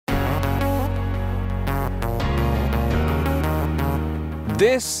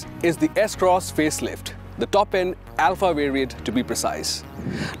This is the S-Cross facelift, the top-end Alpha variant to be precise.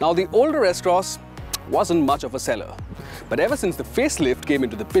 Now the older S-Cross wasn't much of a seller, but ever since the facelift came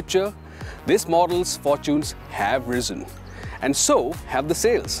into the picture, this model's fortunes have risen, and so have the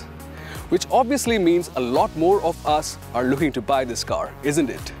sales. Which obviously means a lot more of us are looking to buy this car, isn't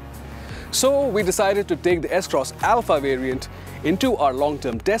it? So we decided to take the S-Cross Alpha variant into our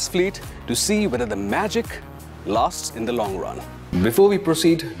long-term test fleet to see whether the magic lasts in the long run. Before we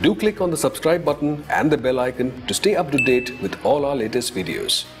proceed, do click on the subscribe button and the bell icon to stay up to date with all our latest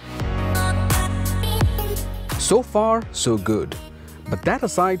videos. So far, so good. But that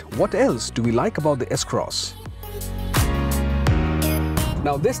aside, what else do we like about the S-Cross?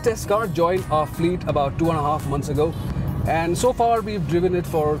 Now this test car joined our fleet about 2.5 months ago, and so far we've driven it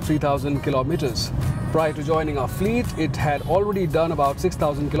for 3,000 kilometers. Prior to joining our fleet, it had already done about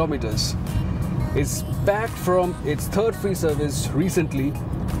 6,000 kilometers. It's back from its third free service recently,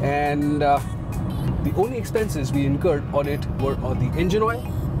 and the only expenses we incurred on it were on the engine oil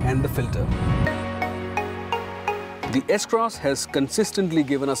and the filter. The S-Cross has consistently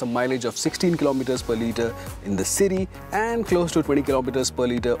given us a mileage of 16 kilometers per litre in the city and close to 20 kilometers per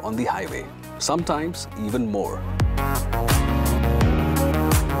litre on the highway, sometimes even more.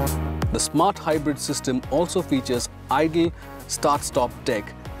 The smart hybrid system also features idle start-stop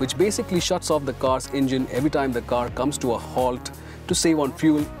tech, which basically shuts off the car's engine every time the car comes to a halt to save on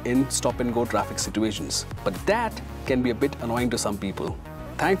fuel in stop-and-go traffic situations. But that can be a bit annoying to some people.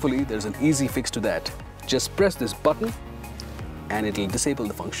 Thankfully, there's an easy fix to that. Just press this button and it'll disable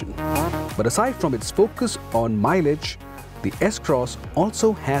the function. But aside from its focus on mileage, the S-Cross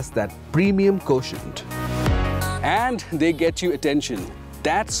also has that premium quotient. And they get you attention.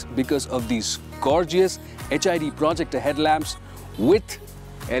 That's because of these gorgeous HID projector headlamps with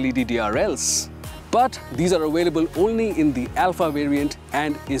LED DRLs. But these are available only in the Alpha variant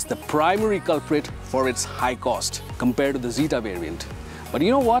and is the primary culprit for its high cost compared to the Zeta variant. But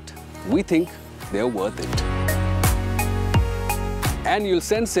you know what? We think they're worth it. And you'll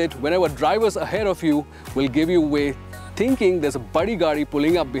sense it whenever drivers ahead of you will give you way, thinking there's a buddy gari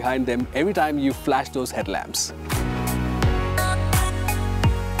pulling up behind them every time you flash those headlamps.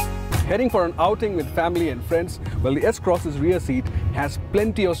 Heading for an outing with family and friends, well, the S-Cross's rear seat has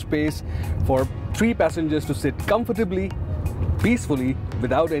plenty of space for 3 passengers to sit comfortably, peacefully,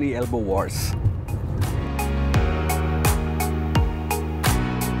 without any elbow wars.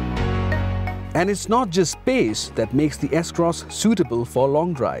 And it's not just space that makes the S-Cross suitable for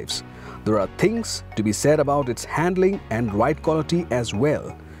long drives. There are things to be said about its handling and ride quality as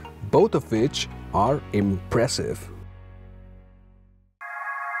well, both of which are impressive.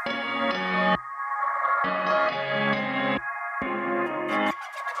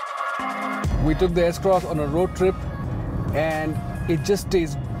 We took the S-Cross on a road trip and it just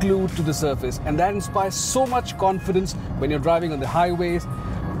stays glued to the surface, and that inspires so much confidence when you're driving on the highways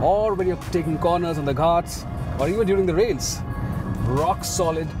or when you're taking corners on the ghats or even during the rains. Rock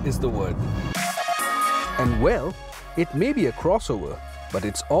solid is the word. And well, it may be a crossover, but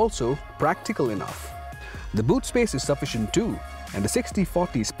it's also practical enough. The boot space is sufficient too, and the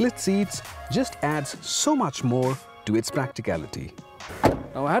 60/40 split seats just adds so much more to its practicality.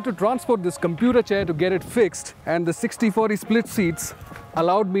 Now I had to transport this computer chair to get it fixed, and the 60/40 split seats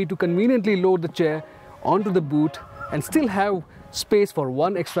allowed me to conveniently load the chair onto the boot and still have space for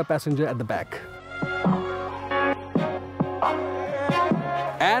 1 extra passenger at the back.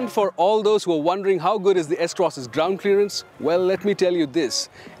 And for all those who are wondering how good is the S-Cross's ground clearance, well, let me tell you this,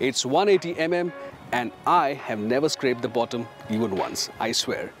 it's 180 mm and I have never scraped the bottom even once, I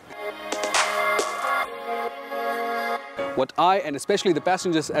swear. What I, and especially the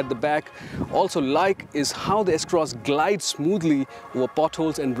passengers at the back, also like is how the S-Cross glides smoothly over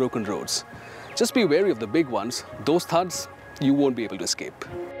potholes and broken roads. Just be wary of the big ones, those thuds you won't be able to escape.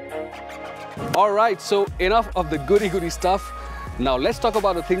 Alright, so enough of the goody-goody stuff. Now let's talk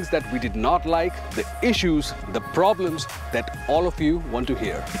about the things that we did not like, the issues, the problems that all of you want to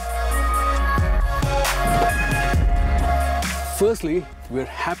hear. Firstly,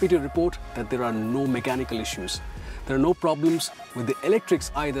 we're happy to report that there are no mechanical issues. There are no problems with the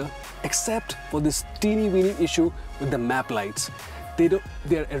electrics either, except for this teeny-weeny issue with the map lights.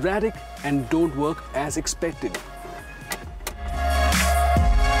 They're erratic and don't work as expected.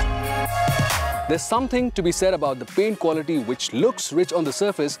 There's something to be said about the paint quality, which looks rich on the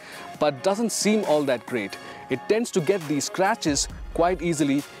surface but doesn't seem all that great. It tends to get these scratches quite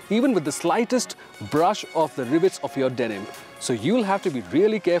easily, even with the slightest brush of the rivets of your denim. So you'll have to be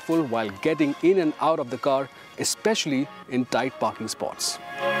really careful while getting in and out of the car, especially in tight parking spots.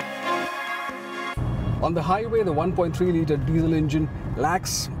 On the highway, the 1.3-litre diesel engine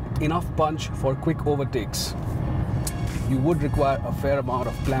lacks enough punch for quick overtakes. You would require a fair amount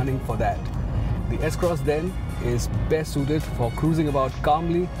of planning for that. The S-Cross then is best suited for cruising about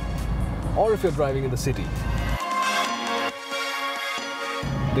calmly or if you're driving in the city.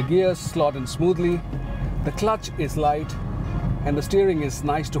 The gears slot in smoothly, the clutch is light, and the steering is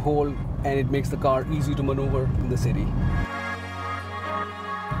nice to hold, and it makes the car easy to maneuver in the city.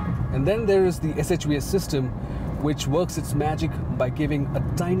 And then there is the SHVS system, which works its magic by giving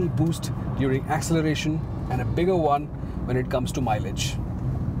a tiny boost during acceleration and a bigger one when it comes to mileage.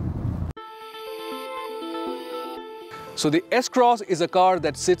 So the S-Cross is a car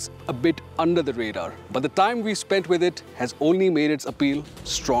that sits a bit under the radar, but the time we spent with it has only made its appeal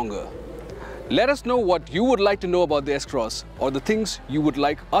stronger. Let us know what you would like to know about the S-Cross or the things you would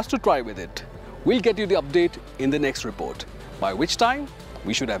like us to try with it. We'll get you the update in the next report, by which time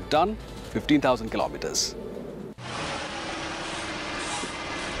we should have done 15,000 kilometers.